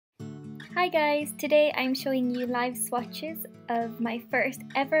Hi guys, today I'm showing you live swatches of my first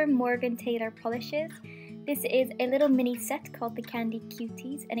ever Morgan Taylor polishes. This is a little mini set called the Candy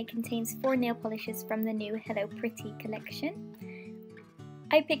Cuties and it contains 4 nail polishes from the new Hello Pretty collection.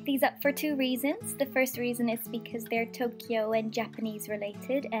 I picked these up for 2 reasons. The first reason is because they're Tokyo and Japanese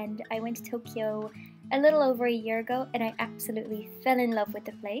related, and I went to Tokyo a little over a year ago and I absolutely fell in love with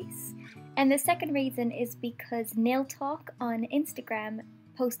the place. And the second reason is because Nail Talk on Instagram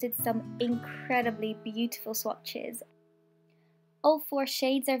posted some incredibly beautiful swatches. All 4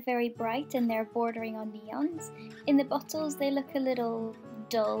 shades are very bright and they're bordering on neons. In the bottles they look a little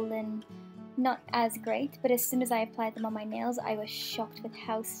dull and not as great, but as soon as I applied them on my nails I was shocked with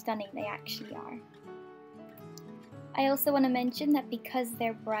how stunning they actually are. I also want to mention that because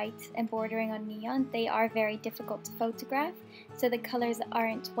they're bright and bordering on neon, they are very difficult to photograph, so the colours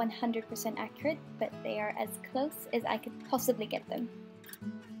aren't 100% accurate, but they are as close as I could possibly get them.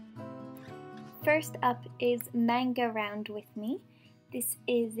 First up is Manga Round With Me. This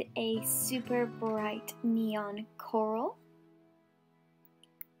is a super bright neon coral.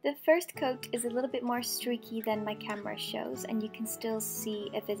 The first coat is a little bit more streaky than my camera shows, and you can still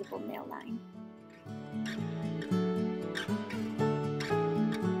see a visible nail line.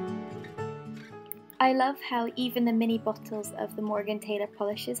 I love how even the mini bottles of the Morgan Taylor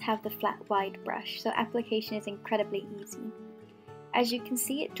polishes have the flat wide brush, so application is incredibly easy. As you can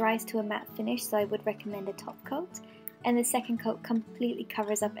see, it dries to a matte finish, so I would recommend a top coat, and the second coat completely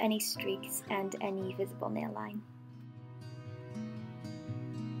covers up any streaks and any visible nail line.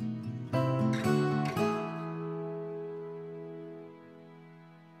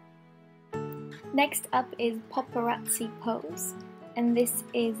 Next up is Paparazzi Pose, and this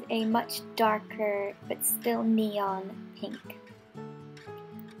is a much darker but still neon pink.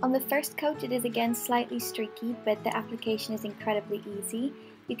 On the first coat it is again slightly streaky, but the application is incredibly easy.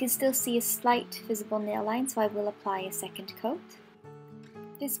 You can still see a slight visible nail line, so I will apply a second coat.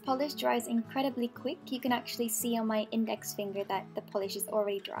 This polish dries incredibly quick. You can actually see on my index finger that the polish is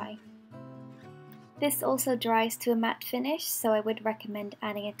already dry. This also dries to a matte finish, so I would recommend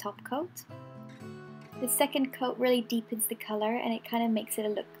adding a top coat. The second coat really deepens the colour and it kind of makes it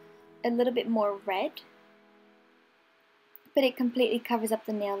look a little bit more red, but it completely covers up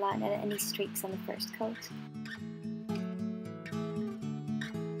the nail line and any streaks on the first coat.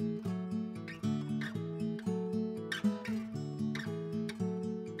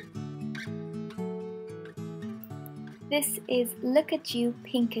 This is Look at You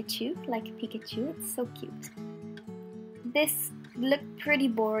Pikachu, like Pikachu, it's so cute. This looked pretty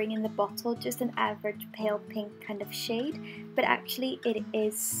boring in the bottle, just an average pale pink kind of shade, but actually it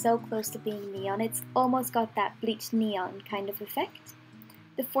is so close to being neon. It's almost got that bleached neon kind of effect.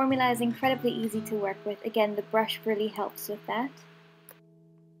 The formula is incredibly easy to work with. Again, the brush really helps with that.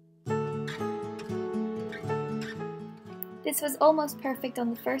 This was almost perfect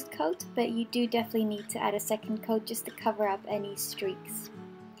on the first coat, but you do definitely need to add a second coat just to cover up any streaks.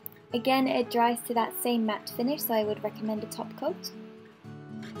 Again, it dries to that same matte finish, so I would recommend a top coat.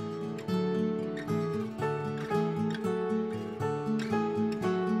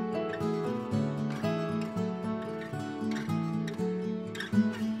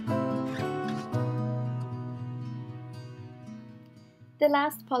 The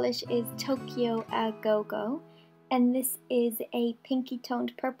last polish is Tokyo A Go Go, and this is a pinky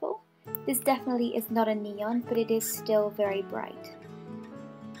toned purple. This definitely is not a neon, but it is still very bright.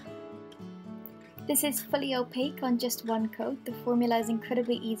 This is fully opaque on just 1 coat. The formula is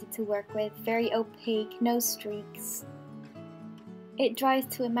incredibly easy to work with, very opaque, no streaks. It dries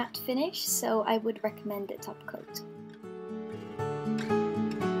to a matte finish, so I would recommend a top coat.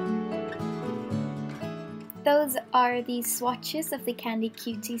 Those are the swatches of the Candy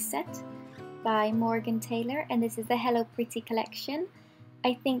Cuties set by Morgan Taylor, and this is the Hello Pretty collection.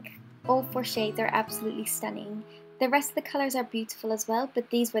 I think all 4 shades are absolutely stunning. The rest of the colours are beautiful as well, but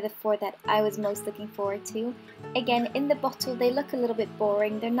these were the 4 that I was most looking forward to. Again, in the bottle they look a little bit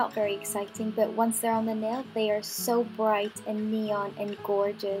boring, they're not very exciting, but once they're on the nail they are so bright and neon and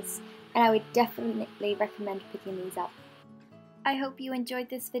gorgeous, and I would definitely recommend picking these up. I hope you enjoyed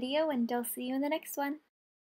this video and I'll see you in the next one.